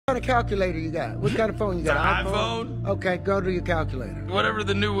kind of calculator you got? What kind of phone you got? An iPhone? Okay, go to your calculator. Whatever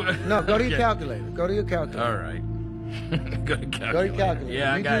the new one. No, go to your calculator. Go to your calculator. All right. Go to calculator. Go to your calculator.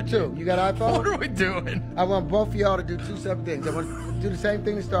 Yeah, I got you. Too. You got an iPhone? What are we doing? I want both of y'all to do two separate things. I want to do the same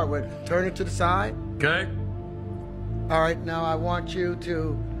thing to start with. Turn it to the side. Okay. All right, now I want you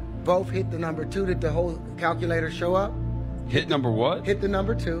to both hit the number 2. Did the whole calculator show up? Hit number what? Hit the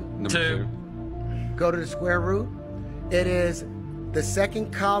number 2. Number 2. Go to the square root. It is the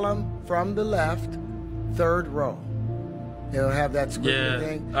second column from the left, third row. It'll have that square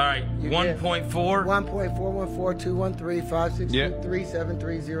thing. All right. 1.4.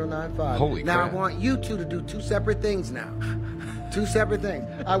 1.4142135623733095. Holy now crap. I want you two to do two separate things now. Two separate things.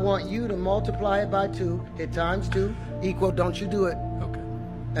 I want you to multiply it by 2, hit times 2, equal, don't you do it. Okay.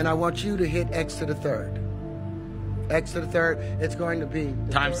 And I want you to hit x to the third. X to the third, it's going to be...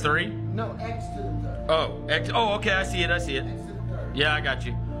 Times 3? No, x to the third. Oh, X. Oh, okay, I see it. X to the third. Yeah, I got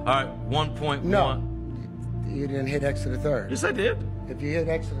you. All right, 1.1. No, you didn't hit x to the third. Yes, I did. If you hit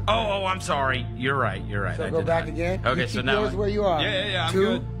x to the third. Oh, I'm sorry. You're right. So I go did back not. again. Okay, you so keep now yours where you are. Yeah, I'm 2,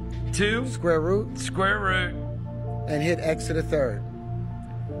 good. 2 square root, and hit x to the third.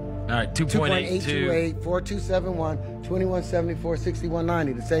 All right, 2.82. 2.828, 4271, 2174,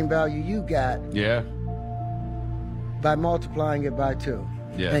 6190. The same value you got Yeah. by multiplying it by 2.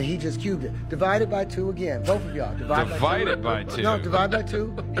 Yeah. And he just cubed it. Divide it by 2 again. Both of y'all. Divide it by 2. No, divide by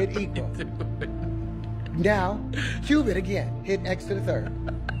 2. Hit equal. Now, cube it again. Hit x to the third.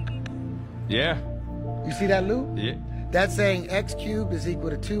 Yeah. You see that loop? Yeah. That's saying x cubed is equal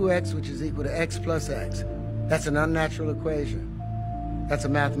to 2x, which is equal to x plus x. That's an unnatural equation. That's a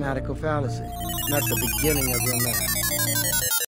mathematical fallacy. And that's the beginning of your math.